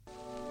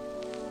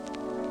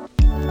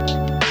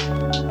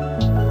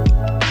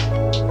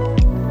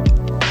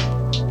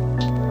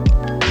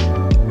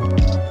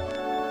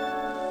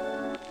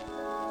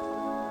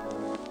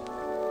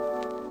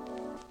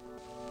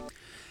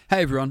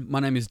Hey everyone, my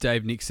name is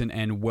Dave Nixon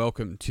and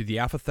welcome to the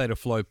Alpha Theta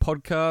Flow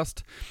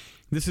podcast.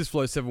 This is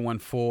Flow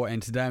 714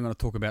 and today I'm going to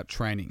talk about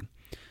training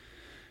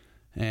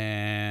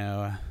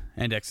and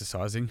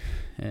exercising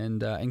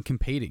and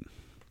competing,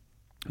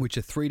 which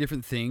are three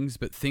different things,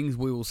 but things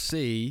we will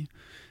see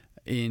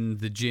in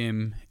the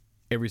gym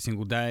every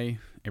single day,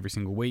 every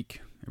single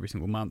week, every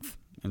single month,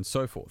 and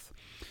so forth.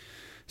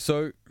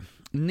 So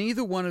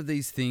neither one of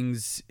these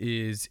things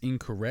is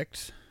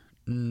incorrect.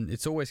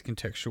 It's always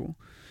contextual.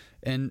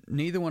 And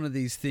neither one of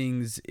these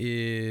things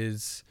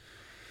is,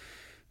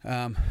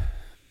 they're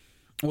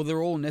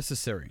all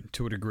necessary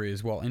to a degree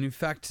as well. And in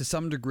fact, to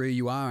some degree,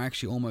 you are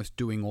actually almost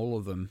doing all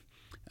of them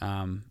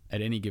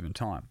at any given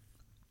time.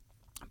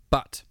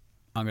 But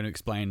I'm going to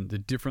explain the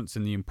difference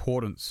and the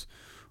importance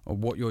of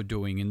what you're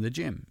doing in the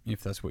gym,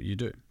 if that's what you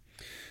do.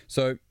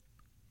 So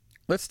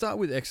let's start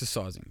with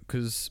exercising,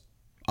 because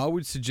I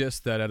would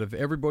suggest that out of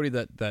everybody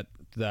that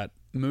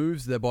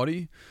moves their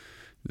body,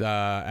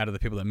 out of the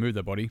people that move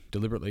their body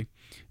deliberately,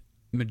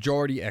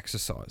 majority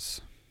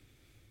exercise.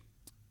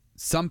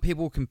 Some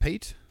people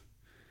compete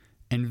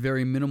and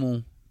very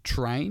minimal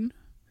train,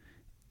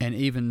 and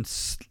even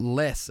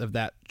less of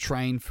that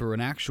train for an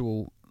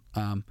actual,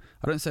 I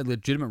don't say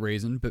legitimate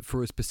reason, but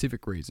for a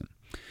specific reason.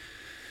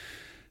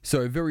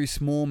 So a very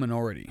small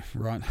minority,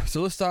 right?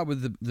 So let's start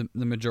with the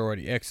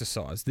majority,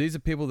 exercise. These are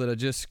people that are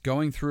just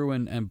going through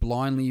and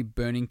blindly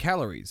burning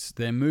calories.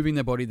 They're moving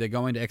their body. They're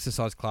going to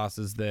exercise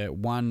classes. They're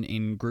one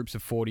in groups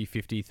of 40,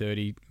 50,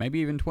 30, maybe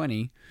even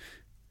 20.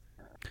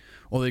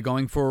 Or they're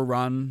going for a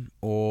run,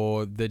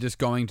 or they're just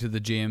going to the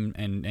gym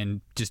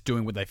and just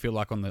doing what they feel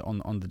like on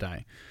the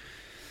day.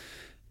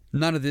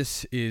 None of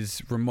this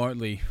is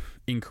remotely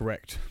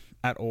incorrect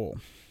at all.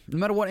 No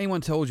matter what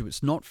anyone tells you,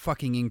 it's not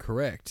fucking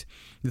incorrect.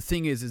 The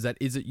thing is that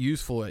is it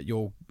useful at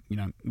your,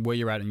 where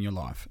you're at in your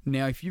life?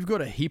 Now, if you've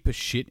got a heap of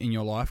shit in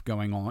your life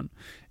going on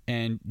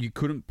and you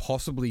couldn't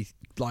possibly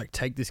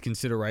take this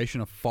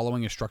consideration of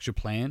following a structured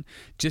plan,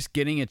 just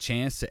getting a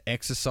chance to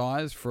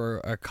exercise for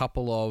a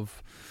couple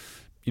of,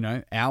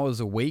 hours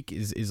a week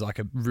is like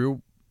a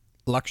real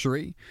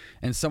luxury.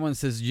 And someone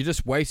says you're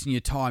just wasting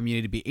your time, you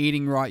need to be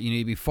eating right, you need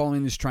to be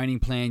following this training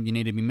plan, you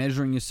need to be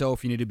measuring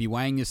yourself, you need to be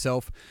weighing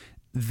yourself.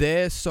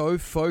 They're so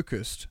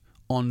focused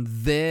on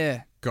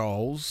their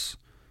goals,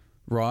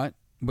 right?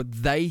 What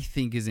they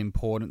think is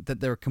important, that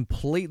they're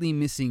completely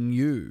missing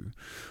you.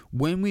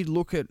 When we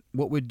look at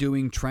what we're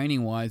doing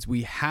training-wise,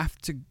 we have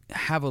to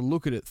have a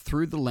look at it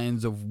through the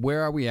lens of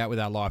where are we at with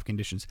our life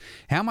conditions?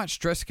 How much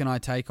stress can I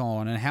take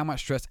on, and how much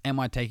stress am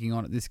I taking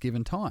on at this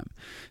given time?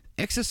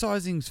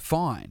 Exercising's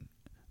fine,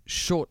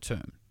 short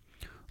term.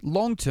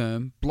 Long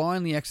term,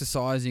 blindly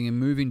exercising and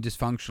moving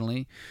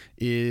dysfunctionally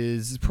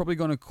is probably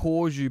going to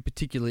cause you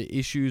particular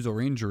issues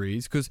or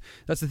injuries, because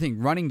that's the thing,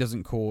 running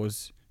doesn't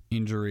cause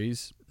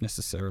injuries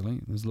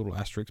necessarily. There's a little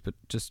asterisk, but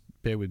just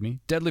bear with me.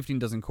 Deadlifting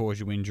doesn't cause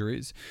you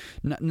injuries.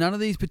 None of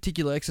these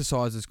particular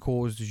exercises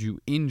causes you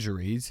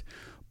injuries.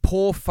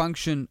 Poor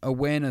function,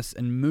 awareness,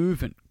 and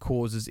movement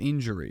causes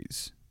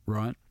injuries,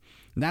 right?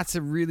 And that's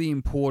a really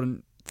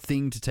important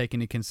thing to take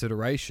into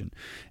consideration.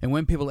 And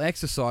when people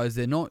exercise,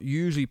 they're not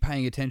usually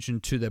paying attention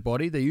to their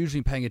body. They're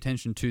usually paying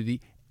attention to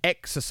the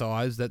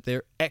exercise that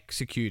they're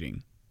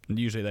executing. And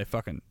usually they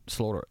fucking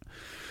slaughter it.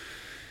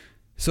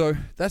 So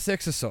that's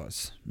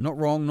exercise. Not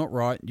wrong, not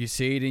right. You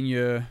see it in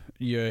your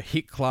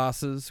HIIT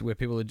classes where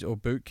people or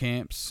boot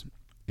camps.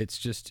 It's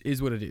just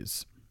is what it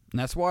is. And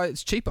that's why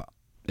it's cheaper.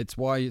 It's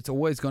why it's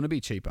always going to be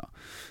cheaper,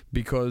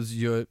 because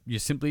you're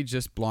simply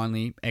just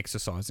blindly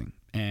exercising,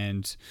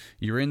 and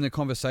you're in the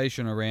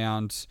conversation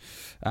around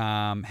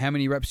how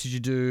many reps did you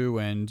do,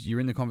 and you're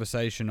in the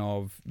conversation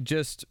of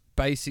just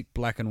basic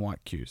black and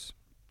white cues.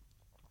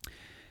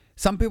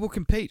 Some people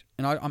compete,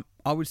 and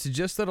I would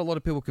suggest that a lot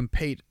of people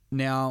compete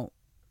now.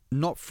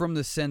 Not from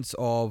the sense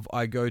of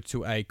I go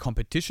to a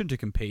competition to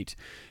compete,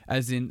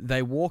 as in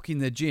they walk in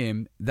the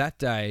gym that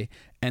day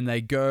and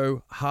they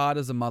go hard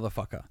as a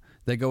motherfucker.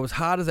 They go as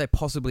hard as they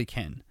possibly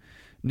can.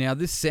 Now,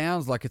 this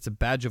sounds like it's a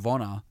badge of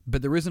honor,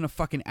 but there isn't a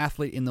fucking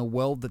athlete in the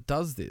world that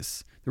does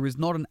this. There is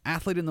not an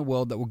athlete in the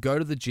world that will go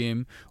to the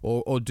gym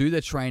or do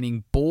their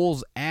training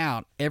balls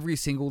out every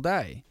single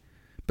day.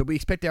 But we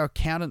expect our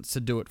accountants to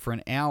do it for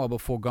an hour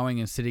before going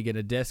and sitting at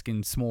a desk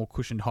in small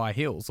cushioned high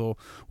heels or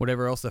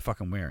whatever else they're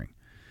fucking wearing.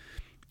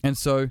 And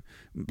so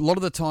a lot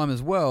of the time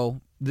as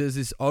well, there's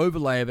this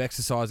overlay of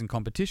exercise and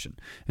competition.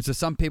 And so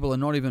some people are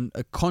not even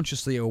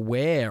consciously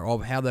aware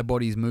of how their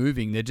body's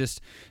moving. They're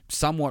just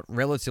somewhat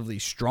relatively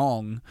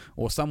strong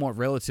or somewhat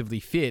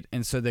relatively fit.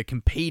 And so they're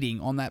competing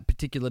on that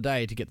particular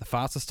day to get the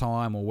fastest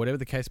time or whatever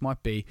the case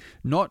might be.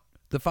 Not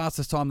the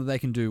fastest time that they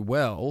can do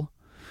well,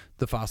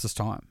 the fastest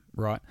time,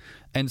 right?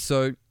 And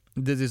so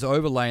there's this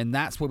overlay, and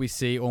that's where we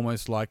see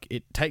almost like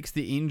it takes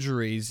the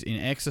injuries in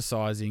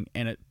exercising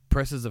and it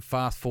presses a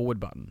fast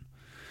forward button.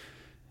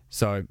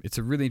 So it's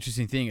a really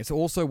interesting thing. It's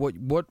also what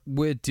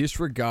we're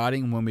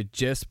disregarding when we're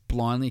just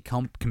blindly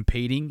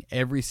competing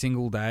every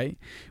single day.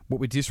 What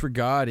we're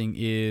disregarding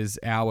is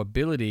our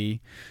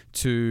ability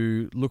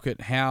to look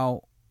at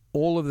how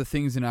all of the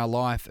things in our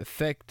life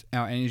affect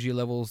our energy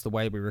levels, the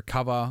way we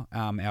recover,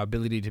 our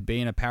ability to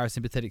be in a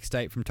parasympathetic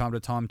state from time to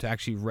time to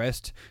actually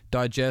rest,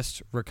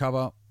 digest,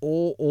 recover,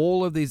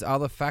 all of these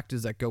other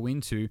factors that go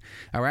into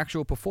our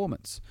actual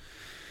performance.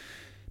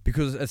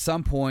 Because at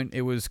some point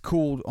it was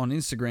cool on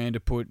Instagram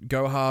to put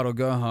go hard or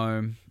go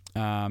home,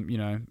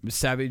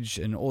 savage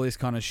and all this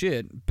kind of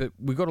shit. But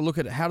we've got to look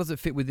at how does it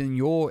fit within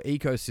your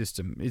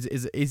ecosystem?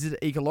 Is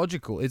it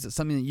ecological? Is it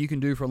something that you can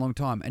do for a long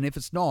time? And if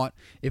it's not,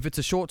 if it's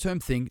a short-term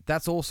thing,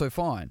 that's also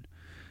fine.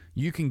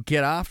 You can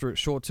get after it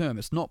short-term.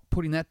 It's not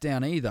putting that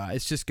down either.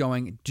 It's just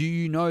going, do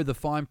you know the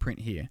fine print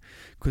here?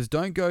 Because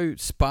don't go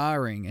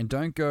sparring and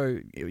don't go,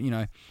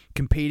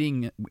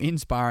 competing in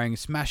sparring,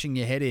 smashing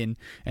your head in,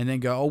 and then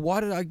go, oh,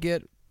 why did I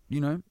get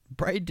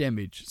brain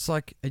damage? It's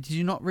like, did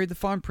you not read the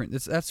fine print?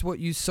 That's what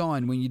you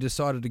signed when you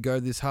decided to go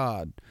this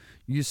hard.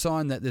 You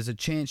signed that there's a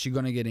chance you're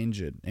going to get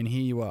injured, and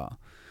here you are.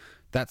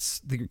 That's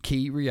the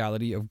key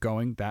reality of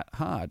going that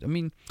hard. I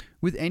mean,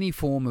 with any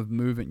form of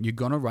movement, you're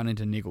going to run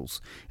into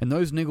niggles. And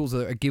those niggles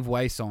are give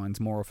way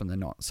signs more often than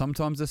not.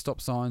 Sometimes they're stop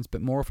signs,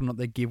 but more often than not,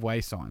 they're give way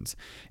signs.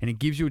 And it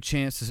gives you a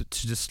chance to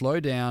just slow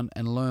down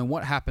and learn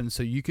what happens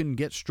so you can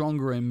get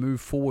stronger and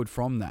move forward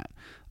from that.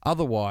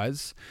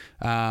 Otherwise,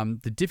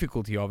 the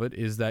difficulty of it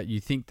is that you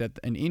think that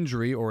an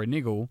injury or a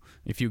niggle,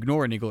 if you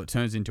ignore a niggle, it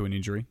turns into an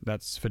injury.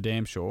 That's for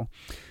damn sure.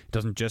 It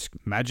doesn't just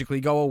magically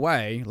go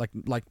away.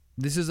 Like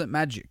this isn't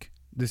magic.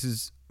 This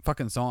is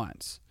fucking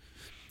science.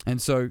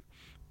 And so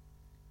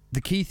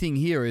the key thing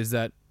here is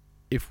that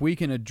if we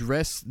can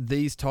address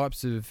these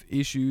types of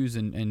issues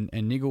and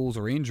niggles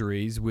or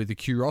injuries with a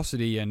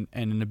curiosity and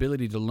an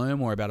ability to learn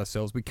more about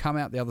ourselves, we come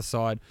out the other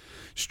side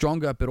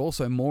stronger, but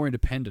also more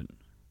independent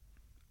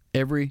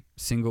every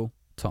single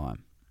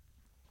time.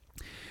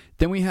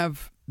 Then we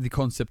have the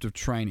concept of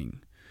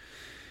training.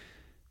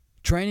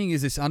 Training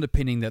is this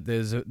underpinning that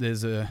there's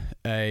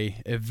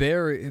a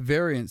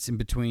variance in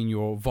between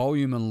your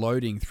volume and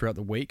loading throughout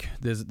the week.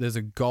 There's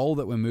a goal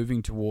that we're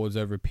moving towards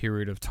over a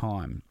period of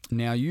time.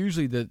 Now,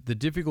 usually the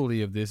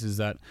difficulty of this is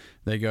that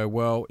they go,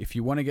 well, if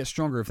you want to get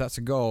stronger, if that's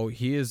a goal,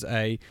 here's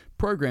a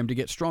program to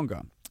get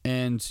stronger.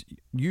 And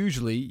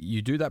usually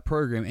you do that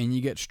program and you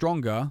get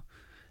stronger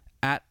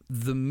at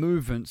the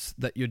movements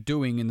that you're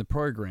doing in the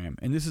program.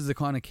 And this is the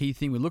kind of key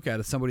thing we look at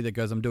as somebody that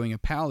goes, I'm doing a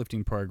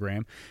powerlifting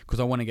program because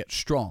I want to get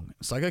strong.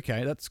 It's like,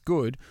 okay, that's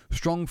good.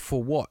 Strong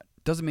for what?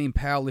 Doesn't mean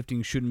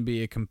powerlifting shouldn't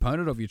be a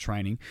component of your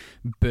training,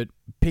 but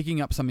picking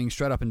up something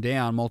straight up and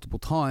down multiple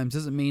times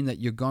doesn't mean that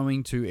you're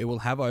going to, it will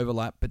have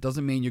overlap, but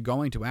doesn't mean you're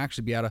going to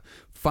actually be able to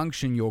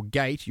function your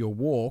gait, your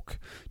walk,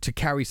 to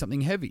carry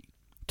something heavy,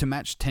 to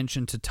match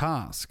tension to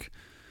task.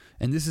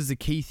 And this is the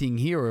key thing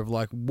here of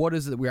like, what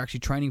is it that we're actually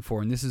training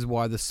for? And this is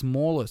why the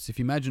smallest, if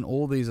you imagine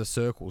all these are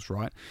circles,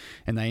 right?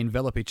 And they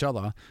envelop each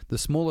other. The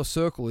smallest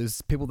circle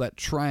is people that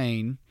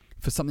train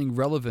for something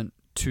relevant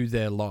to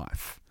their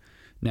life.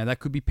 Now that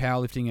could be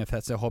powerlifting if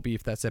that's their hobby,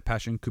 if that's their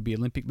passion, could be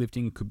Olympic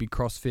lifting, could be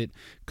CrossFit,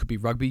 could be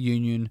rugby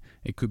union,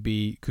 it could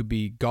be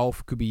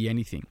golf, could be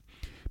anything.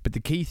 But the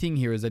key thing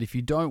here is that if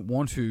you don't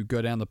want to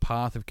go down the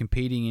path of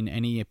competing in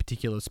any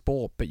particular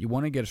sport, but you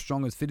want to get as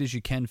strong as fit as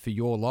you can for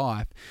your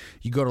life,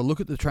 you got to look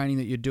at the training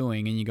that you're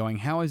doing and you're going,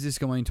 how is this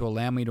going to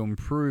allow me to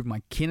improve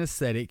my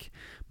kinesthetic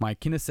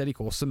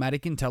or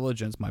somatic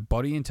intelligence, my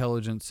body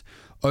intelligence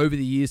over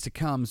the years to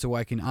come, so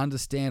I can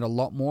understand a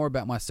lot more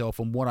about myself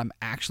and what I'm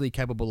actually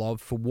capable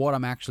of for what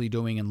I'm actually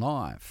doing in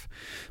life.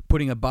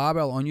 Putting a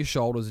barbell on your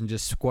shoulders and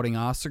just squatting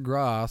ass to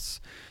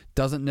grass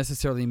doesn't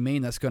necessarily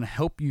mean that's going to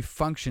help you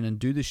function and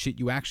do the shit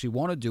you actually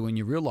want to do in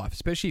your real life.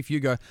 Especially if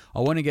you go, I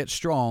want to get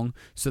strong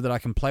so that I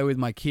can play with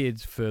my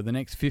kids for the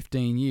next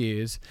 15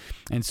 years.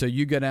 And so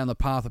you go down the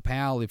path of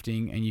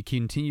powerlifting and you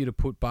continue to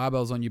put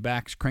barbells on your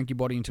backs, crank your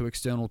body into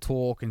external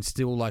torque and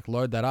still like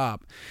load that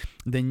up.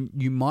 Then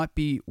you might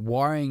be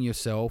wiring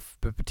yourself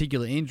for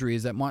particular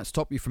injuries that might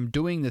stop you from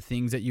doing the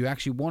things that you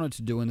actually wanted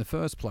to do in the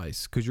first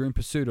place because you're in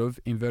pursuit of,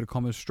 inverted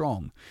commas,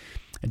 strong.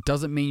 It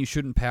doesn't mean you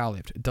shouldn't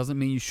powerlift. It doesn't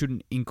mean you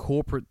shouldn't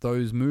incorporate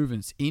those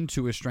movements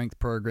into a strength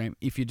program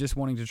if you're just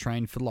wanting to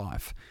train for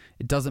life.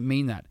 It doesn't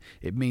mean that.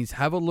 It means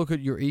have a look at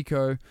your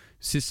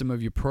ecosystem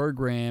of your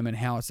program and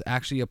how it's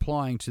actually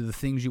applying to the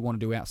things you want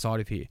to do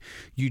outside of here.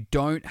 You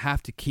don't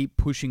have to keep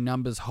pushing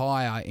numbers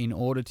higher in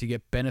order to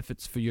get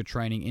benefits for your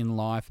training in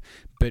life,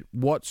 but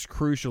what's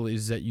crucial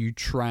is that you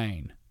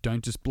train.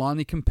 Don't just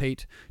blindly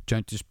compete.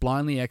 Don't just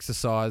blindly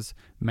exercise.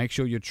 Make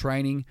sure you're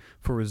training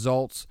for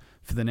results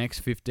for the next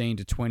 15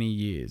 to 20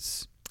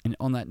 years. And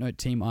on that note,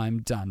 team, I'm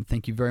done.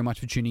 Thank you very much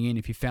for tuning in.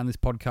 If you found this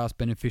podcast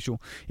beneficial,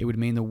 it would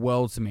mean the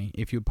world to me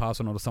if you would pass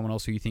it on to someone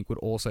else who you think would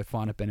also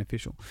find it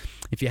beneficial.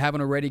 If you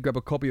haven't already, grab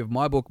a copy of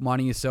my book,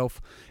 Minding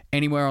Yourself,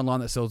 anywhere online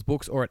that sells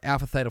books or at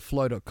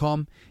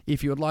alphathetaflow.com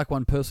if you would like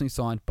one personally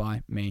signed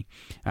by me.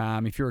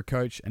 If you're a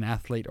coach, an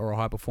athlete, or a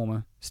high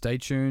performer, stay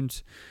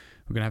tuned.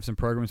 We're going to have some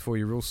programs for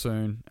you real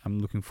soon. I'm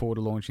looking forward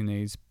to launching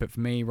these. But for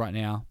me right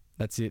now,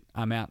 that's it.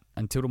 I'm out.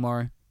 Until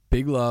tomorrow,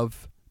 big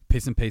love,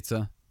 peace and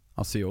pizza.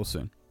 I'll see you all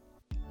soon.